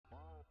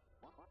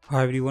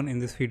Hi everyone, in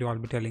this video I'll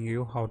be telling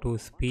you how to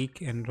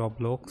speak in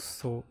Roblox.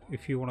 So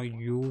if you want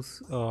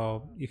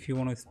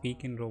to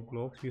speak in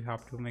Roblox, you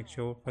have to make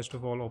sure first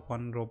of all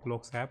open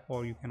Roblox app,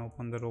 or you can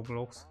open the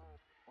Roblox.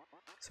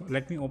 So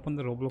let me open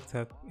the Roblox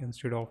app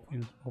instead of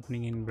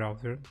opening in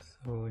browser.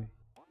 So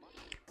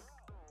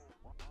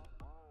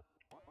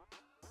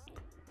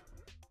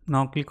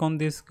now click on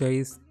this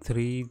guys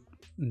three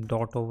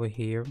dot over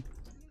here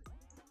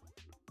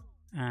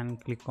and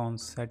click on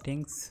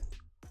settings.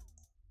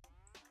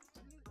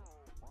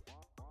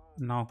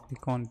 Now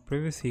click on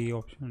privacy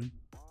option.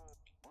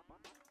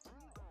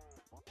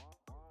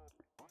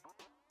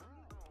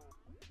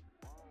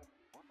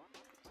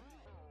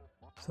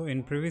 So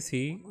in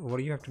privacy,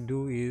 what you have to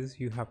do is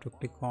you have to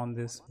click on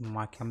this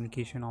my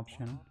communication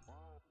option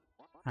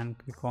and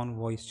click on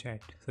voice chat.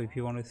 So if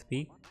you want to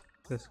speak,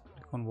 just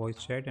click on voice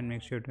chat and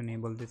make sure to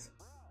enable this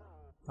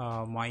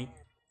mic,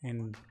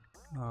 and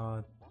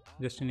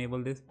just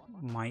enable this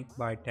mic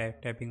by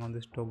tapping on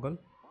this toggle.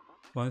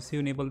 Once you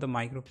enable the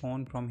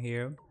microphone from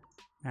here,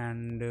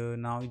 and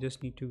now you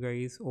just need to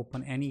guys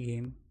open any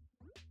game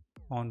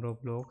on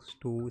Roblox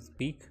to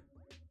speak,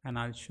 and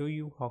I'll show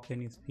you how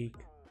can you speak.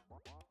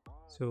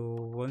 So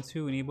once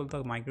you enable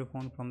the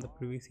microphone from the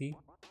privacy,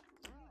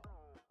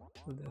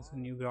 so there's a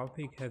new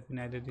graphic has been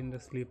added in the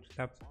sleep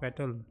slaps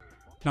battle.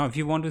 Now if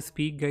you want to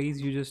speak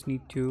guys, you just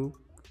need to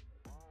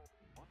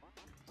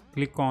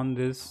click on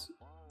this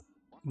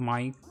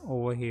mic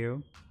over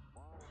here.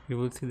 You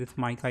will see this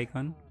mic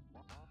icon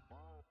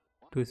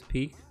to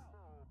speak,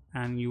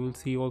 and you will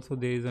see also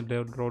there is a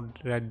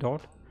red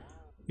dot.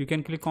 You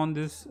can click on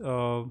this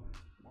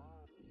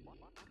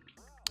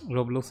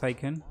Roblox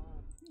icon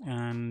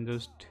and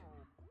just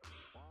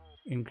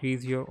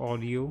increase your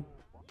audio.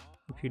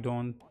 If you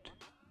don't,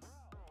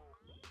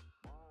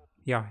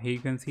 yeah, here you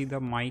can see the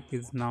mic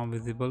is now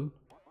visible.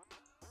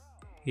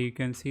 Here you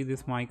can see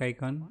this mic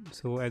icon.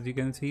 So as you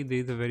can see, there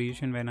is a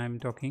variation when I'm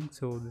talking.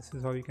 So this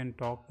is how you can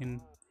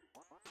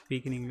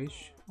speak in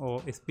English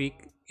or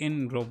speak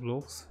in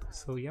Roblox.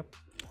 So yep,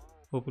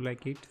 hope you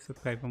like it.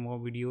 Subscribe for more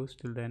videos.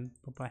 Till then,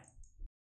 bye bye.